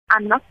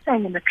I'm not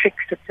saying a Matric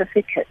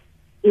certificate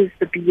is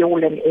the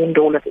be-all and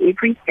end-all of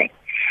everything.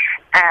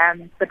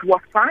 But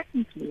what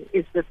frightens me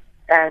is that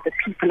the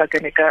people are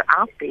going to go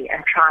out there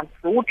and try and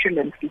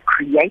fraudulently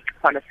create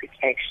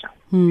qualification.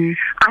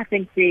 I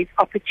think there's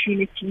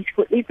opportunities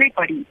for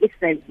everybody if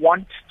they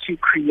want to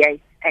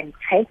create and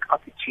take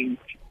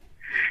opportunities.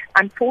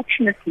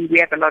 Unfortunately, we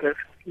have a lot of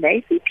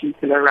lazy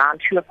people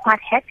around who are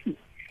quite happy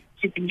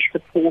to be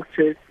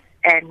supporters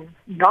and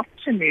not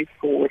to move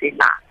forward in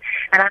life.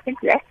 And I think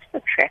that's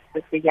the trap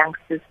that the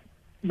youngsters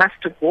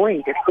must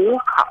avoid at all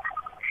costs,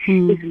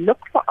 is look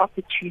for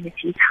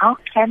opportunities. How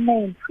can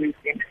they improve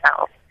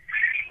themselves?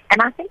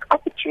 And I think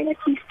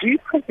opportunities do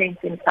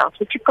present themselves,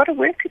 but you've got to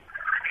work at.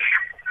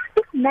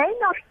 It may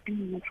not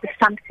be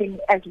something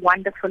as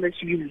wonderful as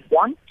you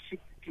want to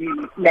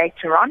do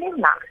later on in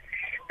life,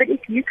 but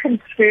if you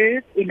can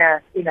serve in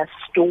a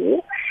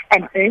store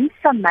and earn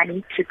some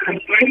money to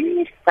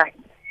continue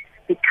studying,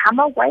 become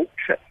a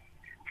waitress,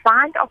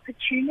 find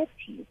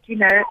opportunities,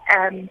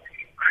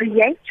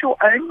 create your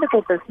own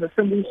little business.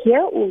 And we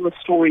hear all the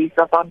stories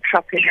of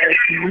entrepreneurs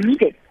being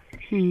needed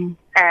in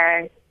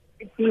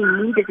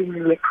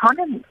the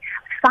economy.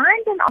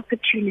 Find an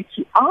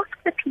opportunity. Ask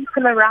the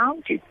people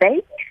around you.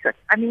 Babysit.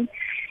 I mean,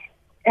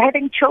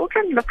 having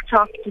children looked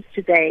after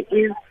today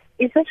is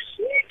a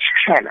huge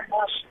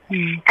challenge.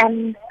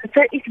 And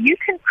so if you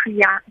can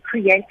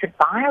create a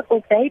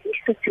viable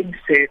babysitting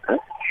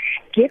service,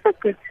 give a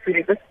good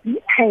service, be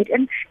paid,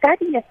 and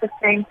study at the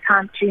same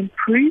time to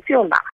improve your life,